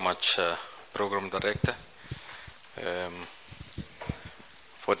Much program director.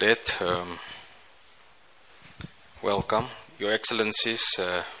 For that, welcome, Your Excellencies,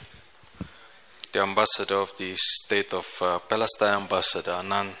 the Ambassador of the State of Palestine, Ambassador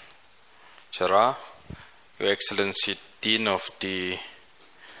Anan Shara, Your Excellency, Dean of the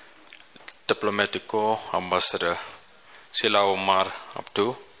Diplomatic Corps, Ambassador Sila Omar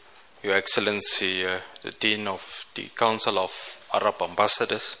Abdu, Your Excellency, the Dean of the Council of Arab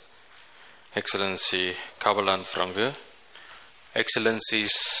Ambassadors, Excellency Kabalan Frange,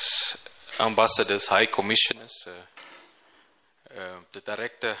 Excellencies, Ambassadors, High Commissioners, the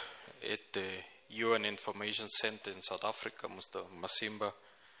Director at the UN Information Center in South Africa, Mr. Masimba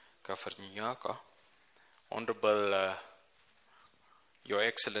Kafarniaka, Honorable Your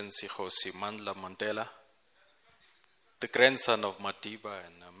Excellency Jose Mandla Mandela, the grandson of Madiba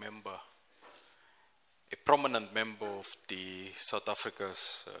and a prominent member of the South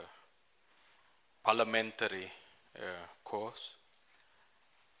Africa's parliamentary corps,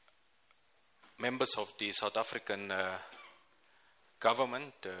 members of the South African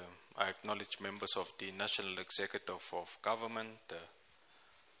government, I acknowledge members of the National Executive of Government,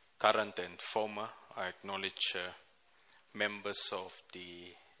 current and former, I acknowledge members of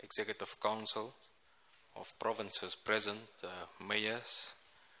the Executive Council of provinces present, mayors,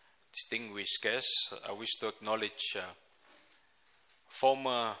 distinguished guests. I wish to acknowledge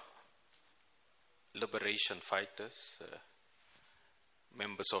former liberation fighters,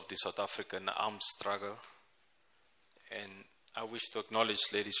 members of the South African armed struggle, and I wish to acknowledge,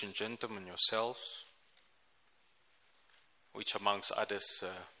 ladies and gentlemen, yourselves, which amongst others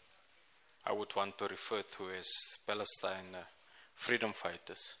I would want to refer to as Palestine freedom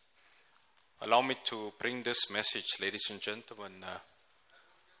fighters. Allow me to bring this message, ladies and gentlemen,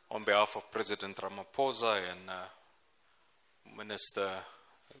 on behalf of President Ramaphosa and Minister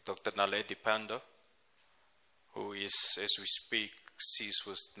Dr. Naledi Pandor, who is, as we speak, seized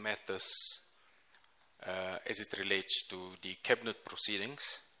with matters as it relates to the cabinet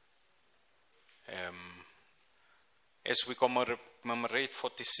proceedings. As we commemorate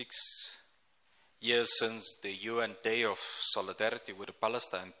 46 years since the UN Day of Solidarity with the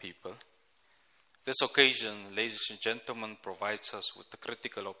Palestinian people, this occasion, ladies and gentlemen, provides us with a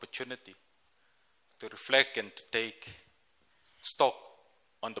critical opportunity to reflect and to take stock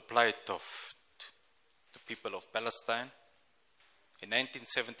on the plight of the people of Palestine. In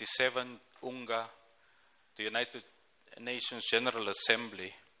 1977, UNGA, the United Nations General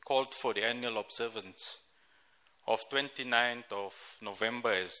Assembly, called for the annual observance of 29th of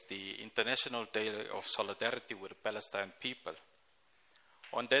November as the International Day of Solidarity with the Palestinian people.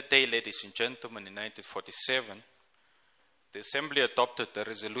 On that day, ladies and gentlemen, in 1947, the Assembly adopted a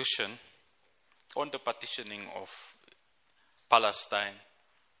resolution on the partitioning of Palestine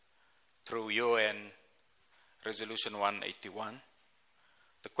through UN Resolution 181.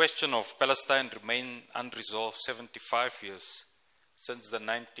 The question of Palestine remained unresolved 75 years since the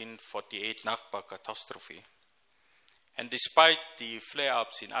 1948 Nakba catastrophe. And despite the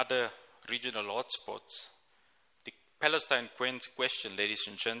flare-ups in other regional hotspots, the Palestine question, ladies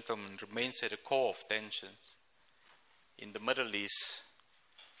and gentlemen, remains at the core of tensions in the Middle East.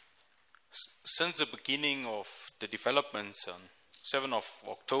 Since the beginning of the developments on 7th of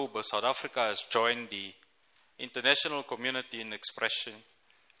October, South Africa has joined the international community in expressing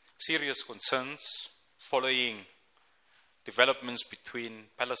serious concerns following developments between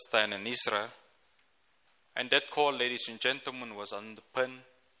Palestine and Israel. And that call, ladies and gentlemen, was underpinned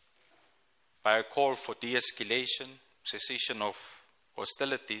by a call for de-escalation, cessation of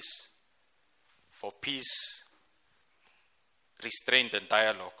hostilities, for peace, restraint and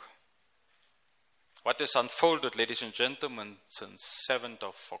dialogue. What has unfolded, ladies and gentlemen, since 7th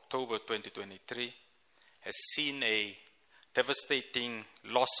of October 2023 has seen a devastating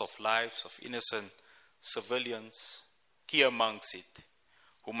loss of lives of innocent civilians, key amongst it,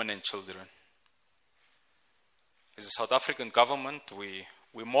 women and children. As a South African government, we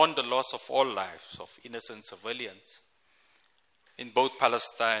mourn the loss of all lives of innocent civilians in both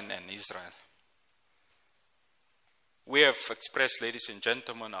Palestine and Israel. We have expressed, ladies and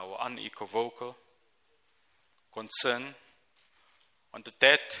gentlemen, our unequivocal concern on the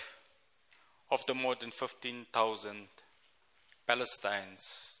death of the more than 15,000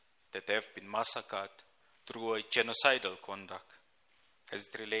 Palestinians that have been massacred through a genocidal conduct as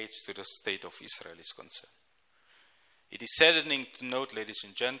it relates to the state of Israel is concerned. It is saddening to note, ladies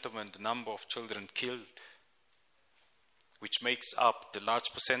and gentlemen, the number of children killed, which makes up the large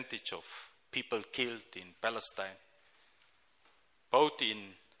percentage of people killed in Palestine, both in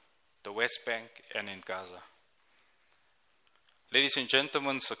the West Bank and in Gaza. Ladies and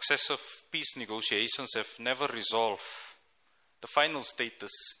gentlemen, successive peace negotiations have never resolved the final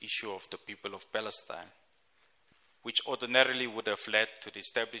status issue of the people of Palestine, which ordinarily would have led to the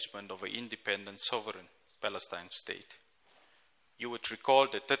establishment of an independent, sovereign Palestine state. You would recall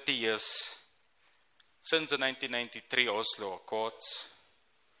that 30 years since the 1993 Oslo Accords,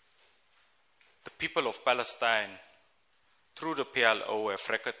 the people of Palestine, through the PLO, have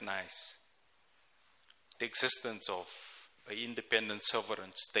recognized the existence of an independent, sovereign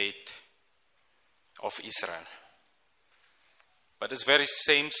state of Israel. But this very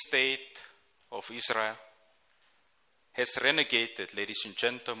same state of Israel has renegated, ladies and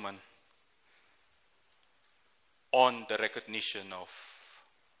gentlemen, on the recognition of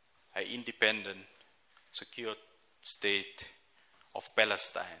an independent, secure state of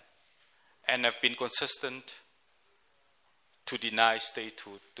Palestine, and have been consistent to deny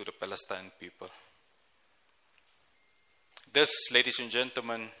statehood to the Palestinian people. This, ladies and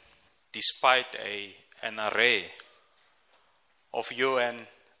gentlemen, despite an array of UN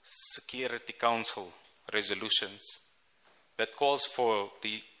Security Council resolutions that calls for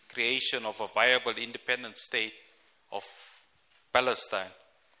the creation of a viable independent state of Palestine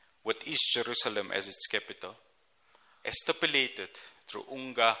with East Jerusalem as its capital, as stipulated through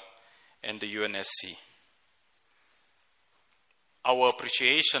UNGA and the UNSC. Our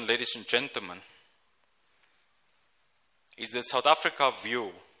appreciation, ladies and gentlemen, is that South Africa view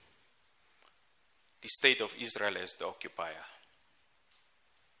the state of Israel as the occupier.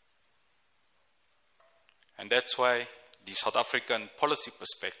 And that's why the South African policy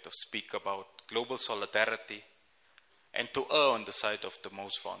perspective speak about global solidarity and to err on the side of the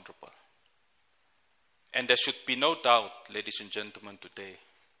most vulnerable. And there should be no doubt, ladies and gentlemen, today,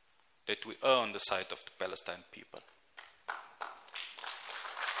 that we err on the side of the Palestinian people.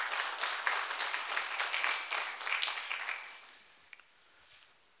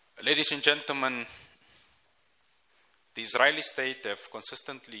 Ladies and gentlemen, the Israeli state have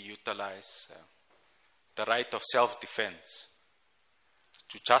consistently utilized the right of self-defense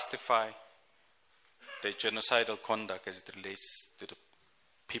to justify their genocidal conduct as it relates to the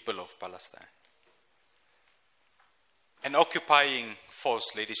people of Palestine. An occupying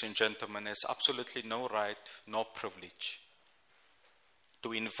force, ladies and gentlemen, has absolutely no right nor privilege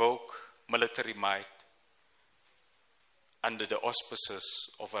to invoke military might under the auspices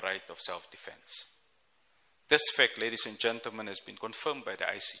of a right of self-defense. This fact, ladies and gentlemen, has been confirmed by the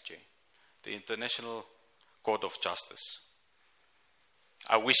ICJ, the International Court of Justice.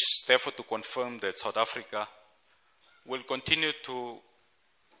 I wish, therefore, to confirm that South Africa will continue to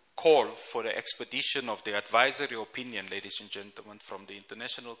call for the expedition of the advisory opinion, ladies and gentlemen, from the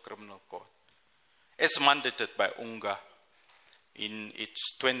International Criminal Court, as mandated by UNGA in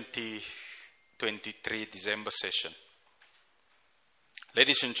its 2023 December session.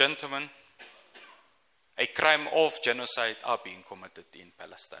 Ladies and gentlemen, a crime of genocide are being committed in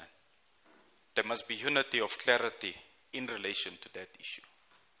Palestine. There must be unity of clarity in relation to that issue.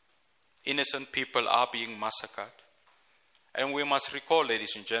 Innocent people are being massacred. And we must recall,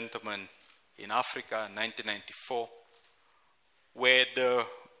 ladies and gentlemen, in Africa in 1994, where the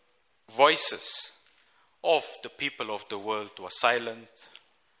voices of the people of the world were silent,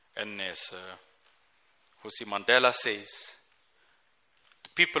 and as Jose Mandela says,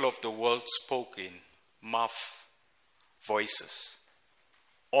 the people of the world spoke in muffled voices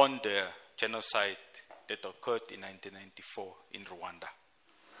on the genocide that occurred in 1994 in Rwanda.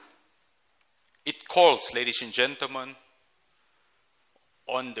 It calls, ladies and gentlemen,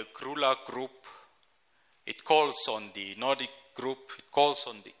 on the Krula group, it calls on the Nordic group, it calls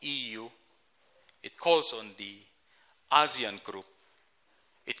on the EU, it calls on the ASEAN group,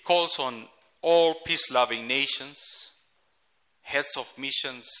 it calls on all peace-loving nations, heads of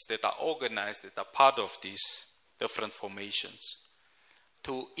missions that are organized, that are part of these different formations,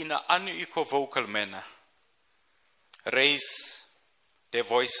 to, in an unequivocal manner, raise their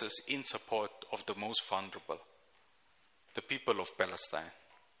voices in support of the most vulnerable, the people of Palestine.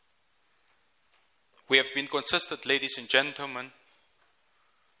 We have been consistent, ladies and gentlemen,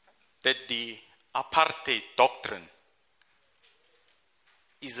 that the apartheid doctrine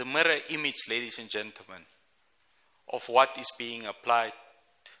is a mirror image, ladies and gentlemen, of what is being applied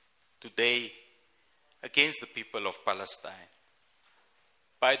today against the people of Palestine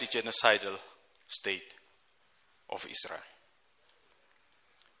by the genocidal state of Israel.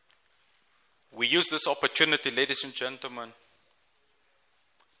 We use this opportunity, ladies and gentlemen,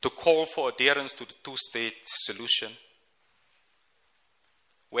 to call for adherence to the two-state solution,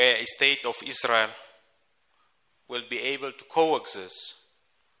 where a state of Israel will be able to coexist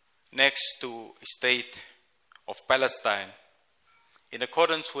next to a state of Palestine in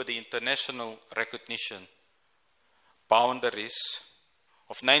accordance with the international recognition boundaries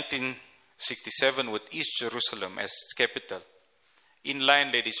of 1967 with East Jerusalem as its capital, in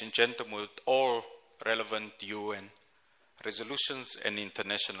line, ladies and gentlemen, with all relevant UN resolutions and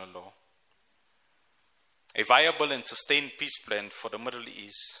international law. A viable and sustained peace plan for the Middle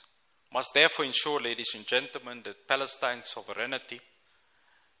East must therefore ensure, ladies and gentlemen, that Palestine's sovereignty,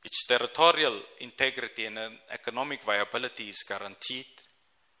 its territorial integrity and economic viability is guaranteed,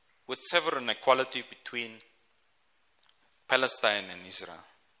 with sovereign equality between Palestine and Israel.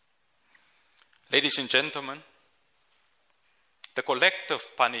 Ladies and gentlemen, the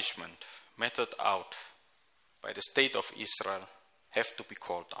collective punishment meted out by the state of Israel have to be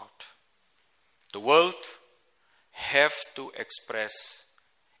called out. The world have to express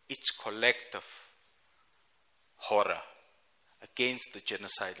its collective horror against the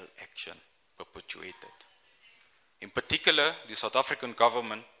genocidal action perpetuated. In particular, the South African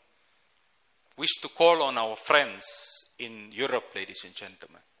government wish to call on our friends in Europe, ladies and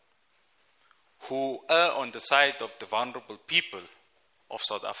gentlemen, who are on the side of the vulnerable people of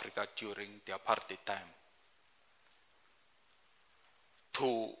South Africa during the apartheid time,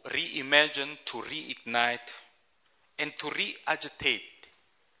 to reimagine, to reignite, and to re-agitate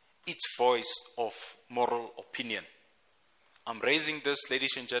its voice of moral opinion. I'm raising this,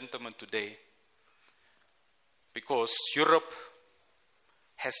 ladies and gentlemen, today because Europe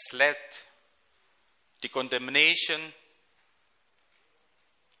has led the condemnation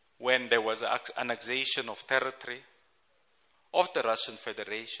when there was an annexation of territory of the Russian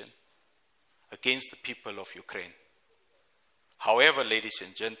Federation against the people of Ukraine. However, ladies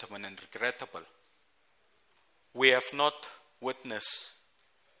and gentlemen, and regrettable, we have not witnessed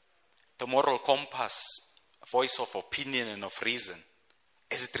the moral compass, voice of opinion and of reason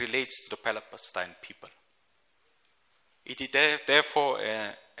as it relates to the Palestinian people. It is therefore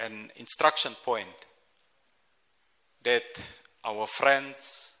an instruction point that our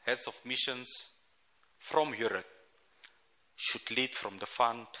friends, heads of missions from Europe should lead from the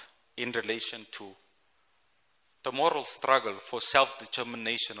front in relation to the moral struggle for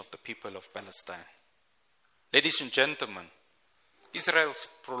self-determination of the people of Palestine. Ladies and gentlemen, Israel's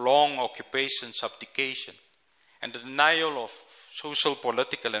prolonged occupation, subjugation, and the denial of social,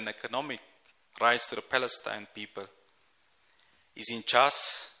 political, and economic rights to the Palestinian people is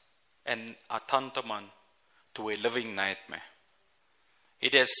unjust and are tantamount to a living nightmare.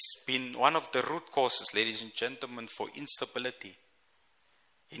 It has been one of the root causes, ladies and gentlemen, for instability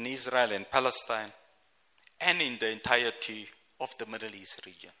in Israel and Palestine and in the entirety of the Middle East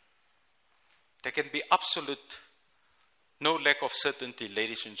region. There can be absolute no lack of certainty,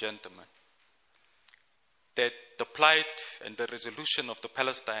 ladies and gentlemen, that the plight and the resolution of the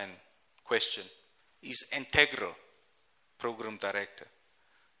Palestine question is integral, Program Director,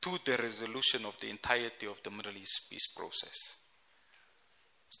 to the resolution of the entirety of the Middle East peace process.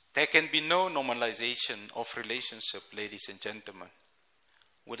 There can be no normalization of relationship, ladies and gentlemen,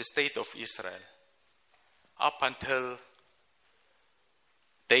 with the state of Israel up until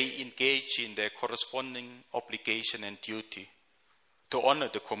they engage in their corresponding obligation and duty to honor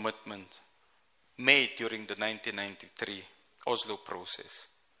the commitment made during the 1993 Oslo process.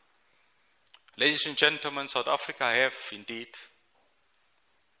 Ladies and gentlemen, South Africa have indeed,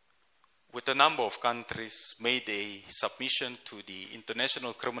 with a number of countries, made a submission to the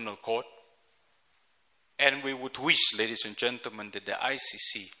International Criminal Court, and we would wish, ladies and gentlemen, that the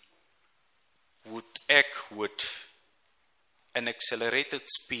ICC would act with an accelerated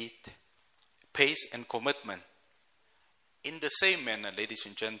speed, pace, and commitment in the same manner, ladies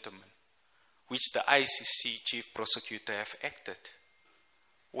and gentlemen, which the ICC chief prosecutor have acted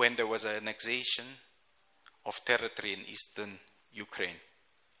when there was an annexation of territory in eastern Ukraine.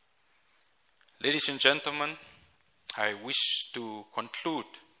 Ladies and gentlemen, I wish to conclude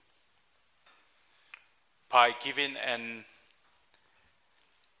by giving an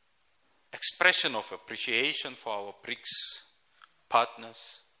expression of appreciation for our BRICS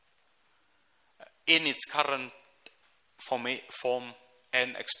partners in its current form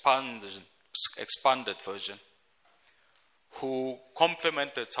and expanded version, who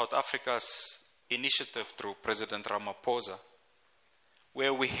complemented South Africa's initiative through President Ramaphosa,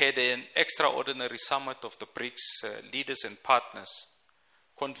 where we had an extraordinary summit of the BRICS leaders and partners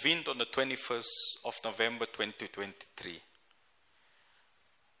convened on the 21st of November 2023.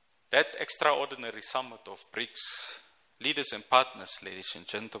 That extraordinary summit of BRICS leaders and partners, ladies and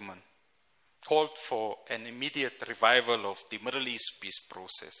gentlemen, called for an immediate revival of the Middle East peace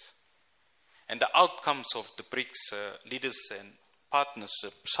process. And the outcomes of the BRICS Leaders and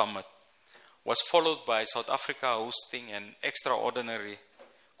Partnership Summit was followed by South Africa hosting an extraordinary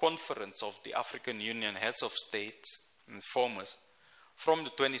conference of the African Union Heads of States and Formers from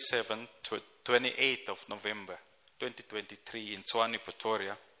the 27th to 28th of November 2023 in Tshwane,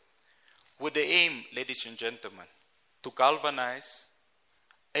 Pretoria, with the aim, ladies and gentlemen, to galvanize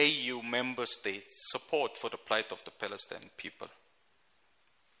AU member states' support for the plight of the Palestinian people.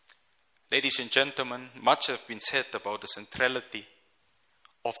 Ladies and gentlemen, much has been said about the centrality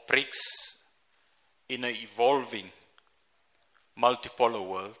of BRICS in an evolving multipolar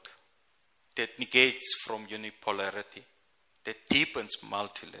world that negates from unipolarity, that deepens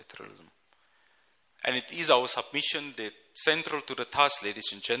multilateralism. And it is our submission that central to the task,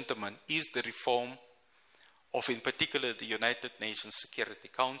 ladies and gentlemen, is the reform of, in particular, the United Nations Security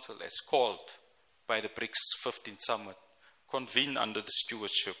Council as called by the BRICS 15th Summit, convened under the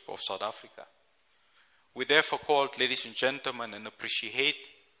stewardship of South Africa. We therefore called, ladies and gentlemen, and appreciate,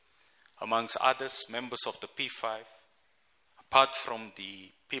 amongst others, members of the P5, apart from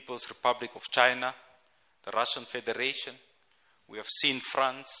the People's Republic of China, the Russian Federation, we have seen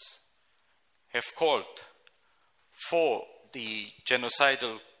France have called for the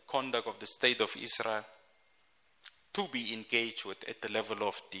genocidal conduct of the State of Israel to be engaged with at the level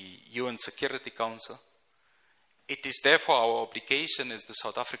of the UN Security Council. It is therefore our obligation as the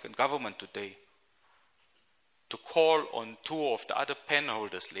South African government today to call on two of the other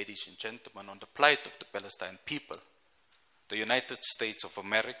penholders, ladies and gentlemen, on the plight of the Palestinian people, the United States of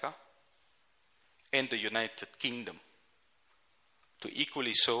America and the United Kingdom, to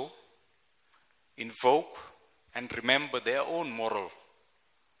equally so invoke and remember their own moral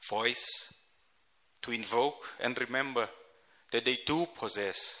voice, to invoke and remember that they do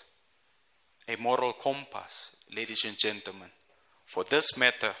possess a moral compass, ladies and gentlemen, for this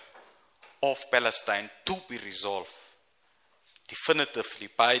matter of Palestine to be resolved definitively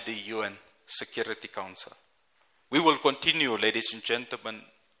by the UN Security Council. We will continue, ladies and gentlemen,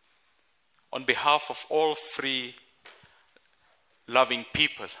 on behalf of all free, loving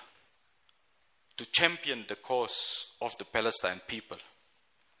people, to champion the cause of the Palestinian people.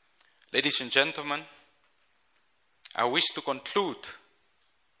 Ladies and gentlemen, I wish to conclude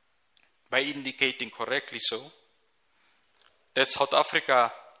by indicating correctly so that South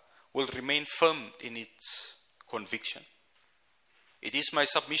Africa will remain firm in its conviction. It is my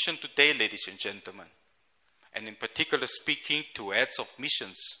submission today, ladies and gentlemen, and in particular speaking to heads of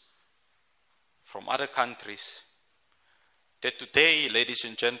missions from other countries, that today, ladies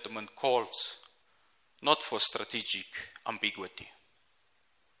and gentlemen, calls not for strategic ambiguity,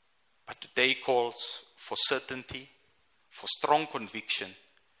 but today calls for certainty, for strong conviction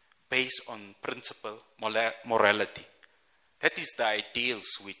based on principle, morality. That is the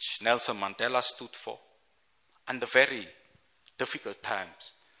ideals which Nelson Mandela stood for under very difficult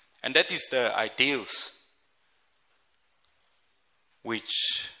times. And that is the ideals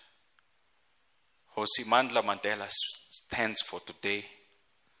which Jose Mandla Mandela stands for today.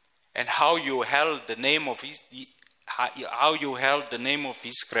 And how you held the name of his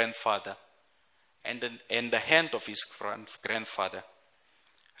grandfather and the hand of his grandfather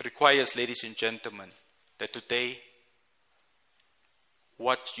requires, ladies and gentlemen, that today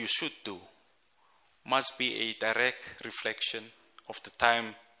what you should do must be a direct reflection of the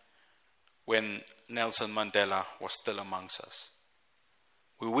time when Nelson Mandela was still amongst us.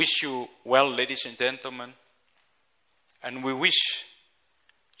 We wish you well, ladies and gentlemen, and we wish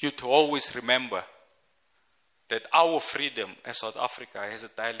you to always remember that our freedom as South Africa has a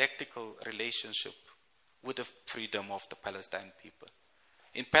dialectical relationship with the freedom of the Palestinian people.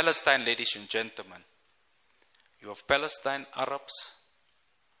 In Palestine, ladies and gentlemen, you have Palestine Arabs,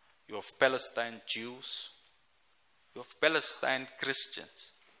 you have Palestine Jews, you have Palestine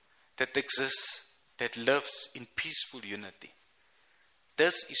Christians that exist, that lives in peaceful unity.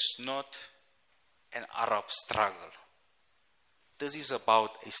 This is not an Arab struggle. This is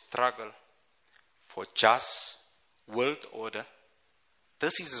about a struggle for just world order.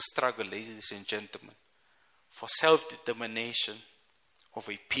 This is a struggle, ladies and gentlemen, for self-determination of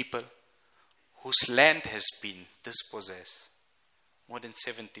a people whose land has been dispossessed more than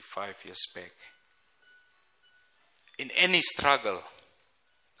 75 years back. In any struggle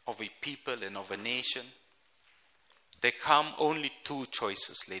of a people and of a nation, there come only two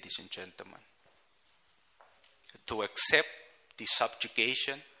choices, ladies and gentlemen. To accept the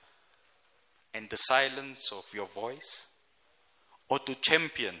subjugation and the silence of your voice, or to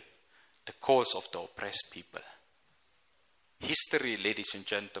champion the cause of the oppressed people. History, ladies and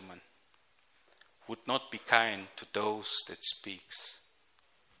gentlemen, would not be kind to those that speaks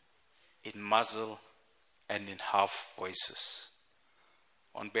in muzzle and in half voices.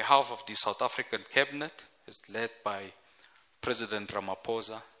 On behalf of the South African Cabinet, as led by President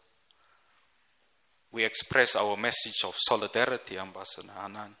Ramaphosa, we express our message of solidarity, Ambassador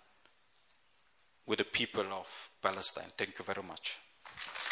Hanan, with the people of Palestine. Thank you very much.